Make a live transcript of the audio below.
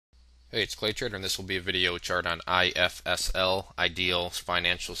Hey, it's Clay Trader, and this will be a video chart on IFSL, Ideal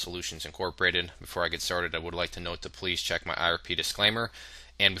Financial Solutions Incorporated. Before I get started, I would like to note to please check my IRP disclaimer.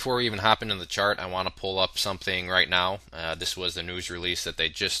 And before we even hop into the chart, I want to pull up something right now. This was the news release that they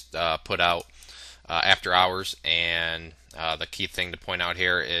just put out after hours, and the key thing to point out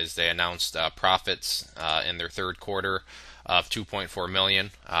here is they announced profits in their third quarter of 2.4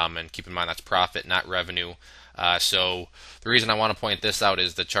 million. And keep in mind that's profit, not revenue. So the reason I want to point this out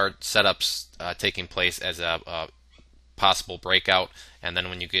is the chart setups taking place as a possible breakout, and then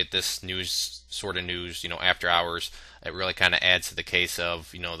when you get this news, after hours, it really kind of adds to the case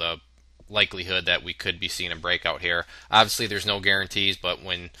of the likelihood that we could be seeing a breakout here. Obviously, there's no guarantees, but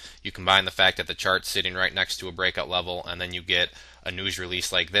when you combine the fact that the chart's sitting right next to a breakout level, and then you get a news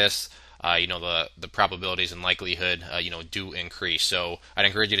release like this, the probabilities and likelihood do increase. So I'd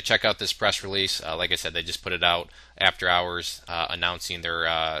encourage you to check out this press release. Like I said, they just put it out after hours, announcing their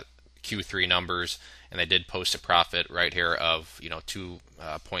Q3 numbers, and they did post a profit right here of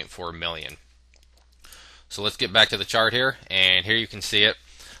 2.4 million. So let's get back to the chart here, and here you can see it.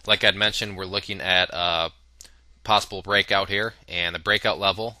 Like I'd mentioned, we're looking at a possible breakout here, and the breakout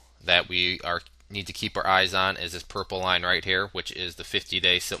level that we need to keep our eyes on is this purple line right here, which is the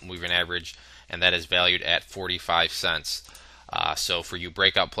 50-day simple moving average, and that is valued at 45 cents. So for you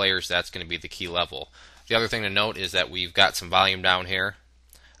breakout players, that's going to be the key level. The other thing to note is that we've got some volume down here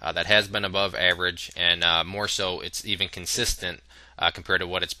that has been above average, and more so, it's even consistent compared to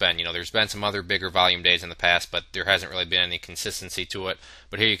what it's been. There's been some other bigger volume days in the past, but there hasn't really been any consistency to it.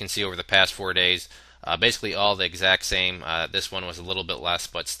 But here you can see over the past 4 days, basically all the exact same. This one was a little bit less,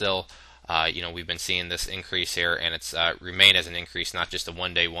 but still, we've been seeing this increase here, and it's remained as an increase, not just a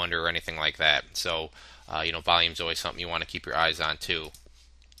one-day wonder or anything like that. So, volume's always something you want to keep your eyes on too.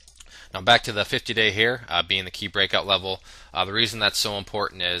 Now back to the 50-day here, being the key breakout level. The reason that's so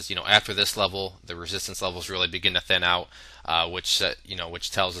important is, after this level, the resistance levels really begin to thin out, which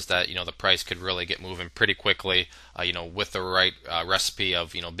tells us that the price could really get moving pretty quickly, with the right recipe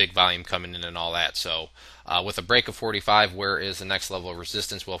of big volume coming in and all that. So with a break of 45, where is the next level of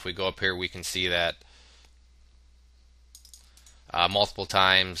resistance? Well, if we go up here, we can see that multiple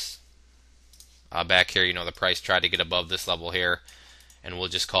times back here, the price tried to get above this level here, and we'll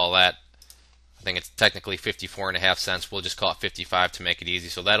just call that, I think it's technically 54.5 cents. We'll just call it 55 to make it easy.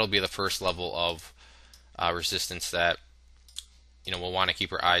 So that'll be the first level of resistance that we'll want to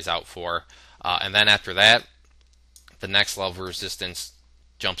keep our eyes out for. And then after that, the next level of resistance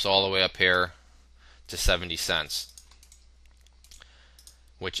jumps all the way up here to 70 cents,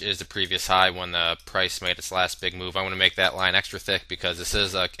 which is the previous high when the price made its last big move. I want to make that line extra thick because this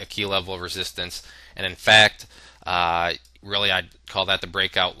is a key level of resistance, and in fact, really, I'd call that the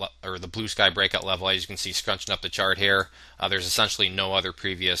breakout or the blue sky breakout level. As you can see, scrunching up the chart here, there's essentially no other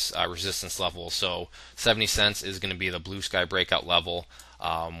previous resistance level. So 70 cents is going to be the blue sky breakout level,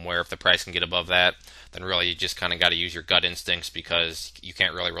 where if the price can get above that, then really you just kind of got to use your gut instincts, because you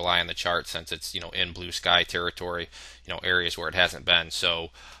can't really rely on the chart since it's in blue sky territory, areas where it hasn't been. So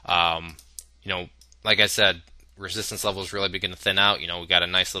like I said, resistance levels really begin to thin out. We got a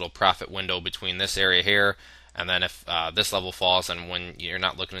nice little profit window between this area here. And then if this level falls, and when you're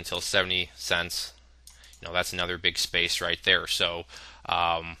not looking until 70 cents, that's another big space right there. So,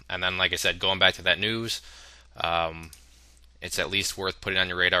 and then like I said, going back to that news, it's at least worth putting on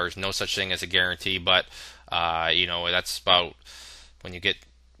your radar. There's no such thing as a guarantee, but that's about when you get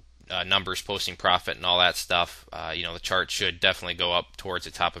numbers posting profit and all that stuff. The chart should definitely go up towards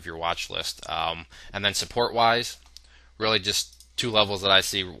the top of your watch list. And then support-wise, really just two levels that I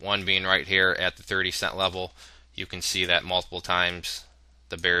see, one being right here at the 30-cent level. You can see that multiple times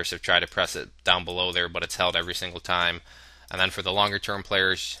the bears have tried to press it down below there, but it's held every single time. And then for the longer term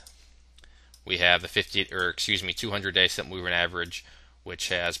players, we have the 200-day simple moving average, which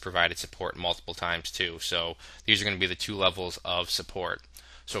has provided support multiple times too. So these are going to be the two levels of support.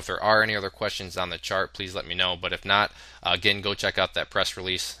 So if there are any other questions on the chart, please let me know. But if not, again, go check out that press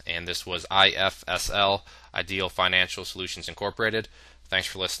release. And this was IFSL, Ideal Financial Solutions Incorporated. Thanks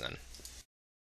for listening.